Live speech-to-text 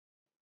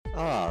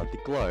Ah, the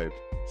globe.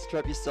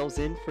 Strap yourselves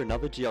in for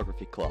another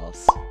geography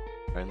class.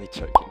 Only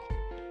joking.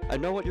 I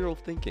know what you're all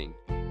thinking.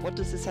 What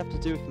does this have to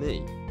do with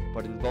me?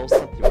 But it involves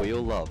something we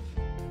all love.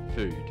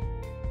 Food.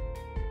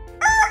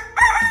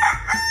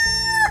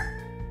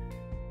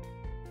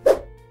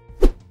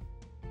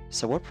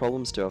 So what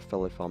problems do our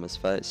fellow farmers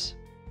face?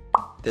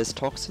 There's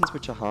toxins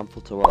which are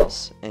harmful to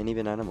us, and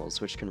even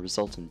animals, which can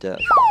result in death.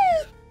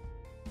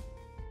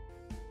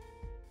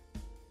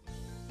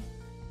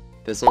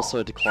 There's also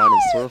a decline in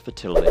soil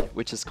fertility,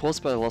 which is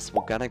caused by the loss of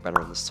organic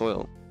matter in the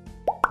soil.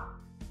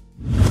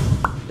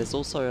 There's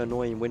also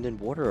annoying wind and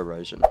water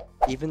erosion,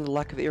 even the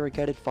lack of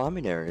irrigated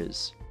farming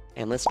areas.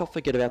 And let's not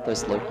forget about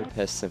those local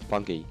pests and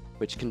fungi,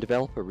 which can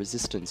develop a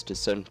resistance to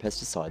certain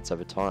pesticides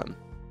over time.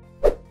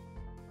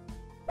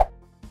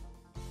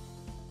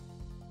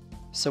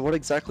 So what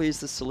exactly is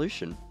the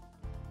solution?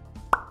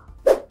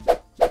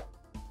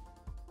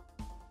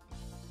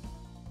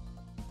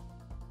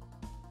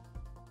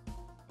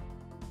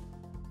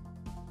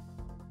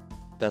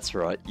 That's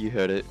right, you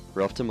heard it,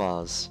 we're off to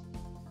Mars.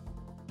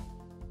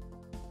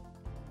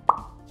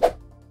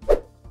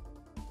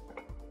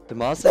 The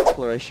Mars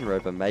Exploration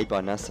Rover made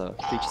by NASA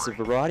features a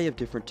variety of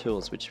different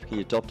tools which can be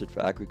adopted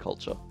for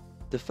agriculture.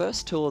 The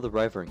first tool of the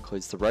rover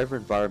includes the Rover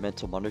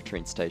Environmental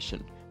Monitoring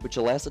Station, which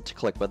allows it to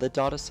collect weather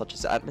data such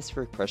as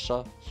atmospheric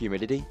pressure,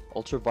 humidity,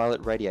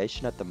 ultraviolet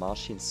radiation at the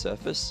Martian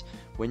surface,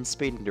 wind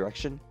speed and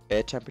direction,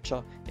 air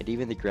temperature, and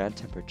even the ground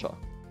temperature.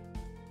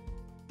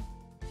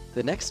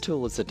 The next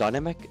tool is the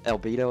Dynamic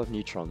Albedo of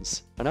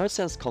Neutrons. I know it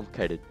sounds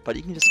complicated, but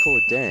you can just call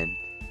it DAN.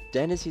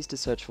 DAN is used to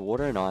search for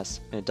water and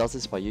ice, and it does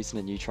this by using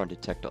a neutron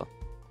detector.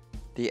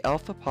 The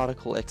Alpha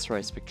Particle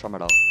X-ray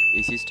Spectrometer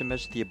is used to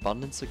measure the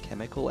abundance of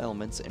chemical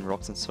elements in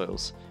rocks and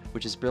soils,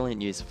 which is brilliant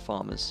news for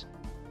farmers.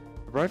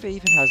 The rover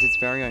even has its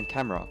very own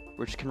camera,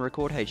 which can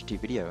record HD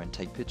video and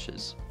take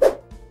pictures.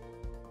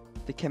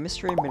 The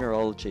Chemistry and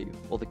Mineralogy,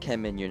 or the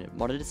ChemMin unit,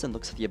 monitors and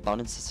looks at the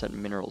abundance of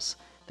certain minerals.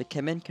 The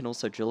ChemMin can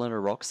also drill into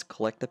rocks,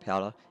 collect the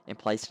powder, and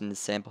place it in the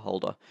sample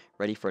holder,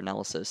 ready for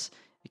analysis.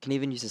 It can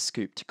even use a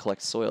scoop to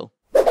collect soil.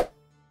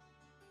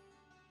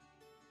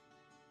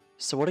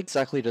 So what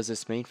exactly does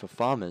this mean for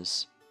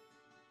farmers?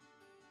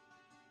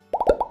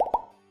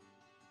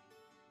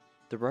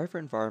 The Rover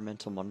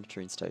Environmental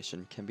Monitoring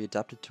Station can be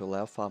adapted to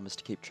allow farmers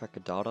to keep track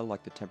of data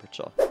like the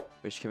temperature,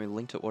 which can be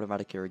linked to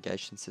automatic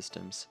irrigation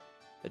systems.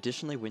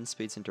 Additionally, wind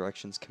speeds and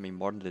directions can be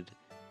monitored,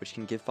 which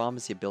can give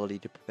farmers the ability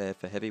to prepare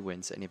for heavy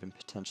winds and even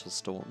potential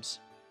storms.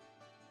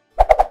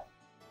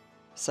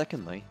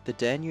 Secondly, the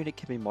DAN unit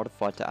can be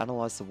modified to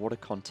analyze the water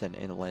content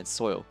in the land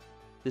soil.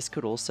 This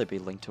could also be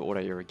linked to auto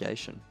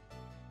irrigation.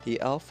 The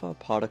Alpha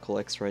Particle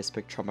X-ray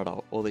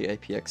Spectrometer, or the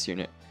APX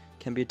unit,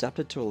 can be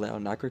adapted to allow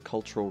an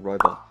agricultural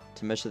rover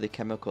to measure the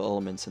chemical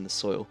elements in the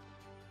soil.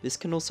 This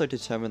can also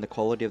determine the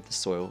quality of the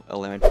soil,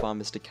 allowing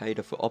farmers to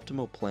cater for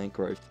optimal plant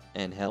growth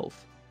and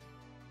health.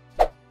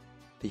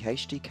 The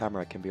HD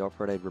camera can be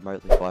operated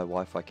remotely via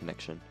Wi-Fi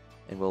connection,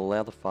 and will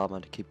allow the farmer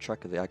to keep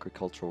track of the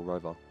agricultural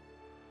rover.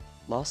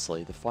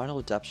 Lastly, the final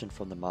adaptation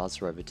from the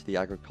Mars rover to the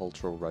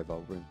agricultural rover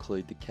will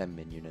include the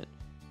ChemMin unit.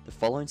 The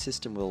following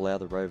system will allow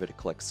the rover to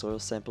collect soil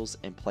samples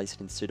and place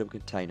it in suitable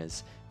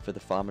containers for the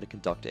farmer to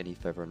conduct any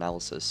further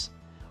analysis.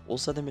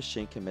 Also, the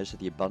machine can measure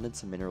the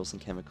abundance of minerals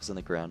and chemicals in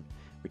the ground,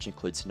 which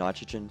includes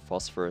nitrogen,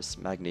 phosphorus,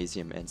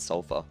 magnesium, and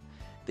sulfur.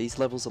 These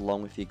levels,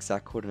 along with the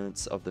exact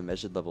coordinates of the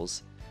measured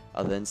levels,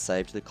 are then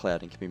saved to the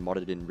cloud and can be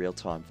monitored in real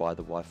time via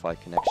the Wi-Fi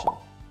connection.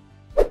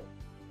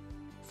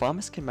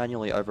 Farmers can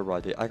manually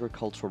override the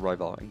agricultural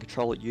rover and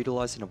control it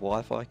utilizing a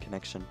Wi-Fi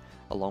connection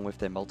along with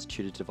their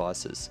multitude of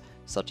devices,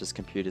 such as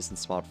computers and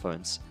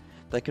smartphones.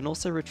 They can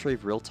also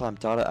retrieve real-time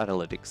data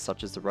analytics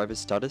such as the rover's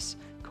status,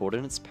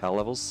 coordinates, power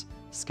levels,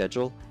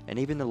 schedule, and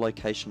even the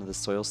location of the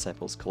soil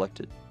samples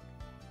collected.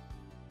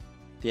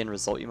 The end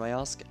result, you may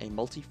ask? A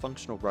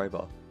multifunctional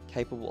rover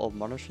capable of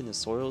monitoring the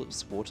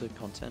soil's water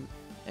content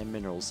and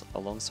minerals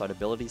alongside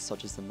abilities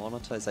such as the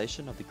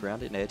monetization of the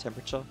ground in air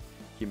temperature,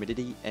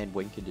 humidity, and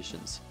wind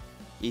conditions.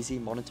 Easy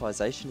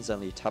monetization is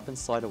only a tap and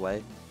slide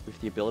away, with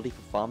the ability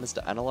for farmers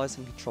to analyze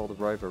and control the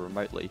rover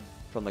remotely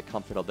from the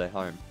comfort of their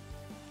home.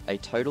 A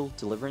total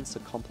deliverance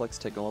of complex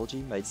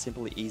technology made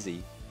simply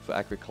easy for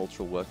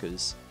agricultural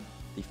workers.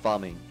 The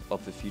farming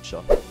of the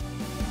future.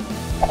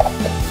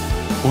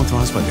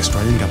 Authorised by the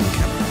Australian Government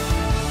Camera.